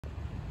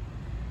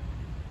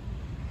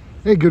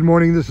Hey, good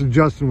morning. This is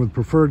Justin with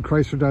Preferred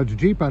Chrysler Dodge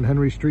Jeep on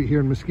Henry Street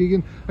here in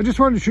Muskegon. I just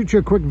wanted to shoot you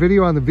a quick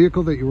video on the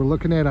vehicle that you were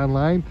looking at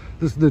online.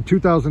 This is the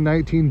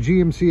 2019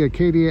 GMC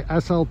Acadia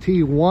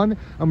SLT 1.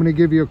 I'm going to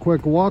give you a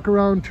quick walk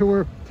around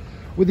tour.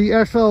 With the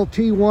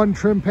SLT 1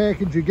 trim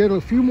package, you get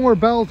a few more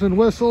bells and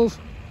whistles.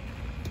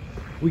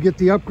 We get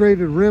the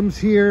upgraded rims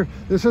here.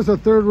 This is a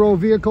third row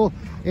vehicle,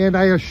 and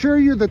I assure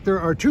you that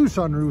there are two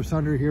sunroofs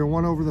under here,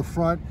 one over the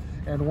front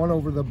and one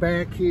over the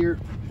back here.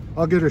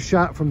 I'll get a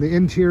shot from the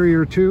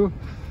interior too.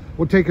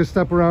 We'll take a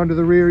step around to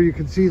the rear. You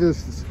can see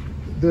this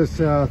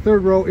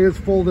third row is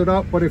folded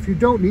up, but if you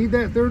don't need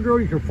that third row,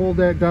 you can fold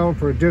that down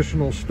for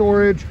additional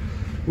storage.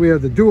 We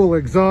have the dual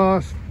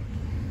exhaust.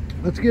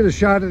 Let's get a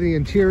shot of the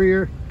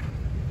interior.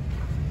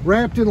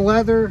 Wrapped in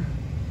leather,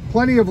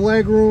 plenty of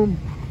leg room,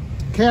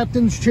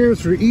 captain's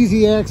chairs for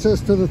easy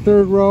access to the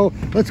third row.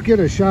 Let's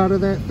get a shot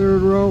of that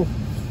third row.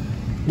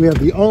 We have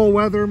the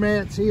all-weather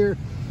mats here.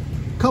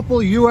 Couple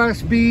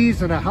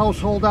USBs and a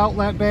household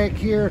outlet back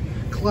here,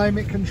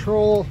 climate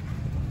control.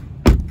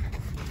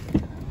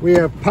 We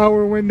have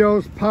power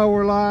windows,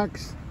 power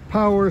locks,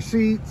 power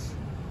seats.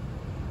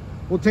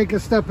 We'll take a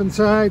step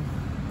inside.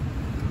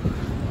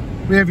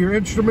 We have your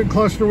instrument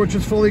cluster, which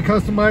is fully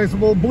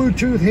customizable,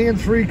 Bluetooth,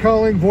 hands-free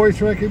calling,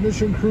 voice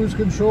recognition, cruise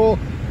control.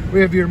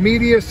 We have your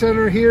media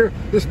center here.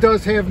 This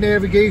does have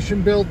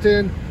navigation built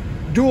in,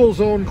 dual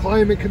zone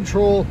climate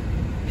control,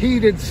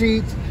 heated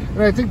seats.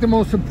 And I think the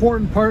most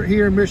important part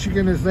here in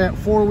Michigan is that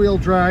four-wheel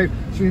drive,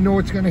 so you know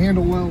it's going to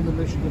handle well in the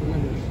Michigan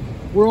winters.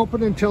 We're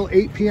open until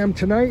 8 p.m.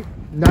 tonight,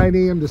 9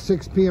 a.m. to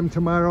 6 p.m.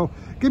 tomorrow.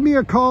 Give me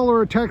a call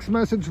or a text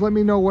message. Let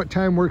me know what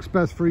time works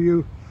best for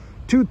you.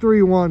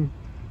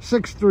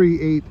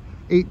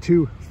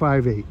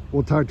 231-638-8258.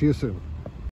 We'll talk to you soon.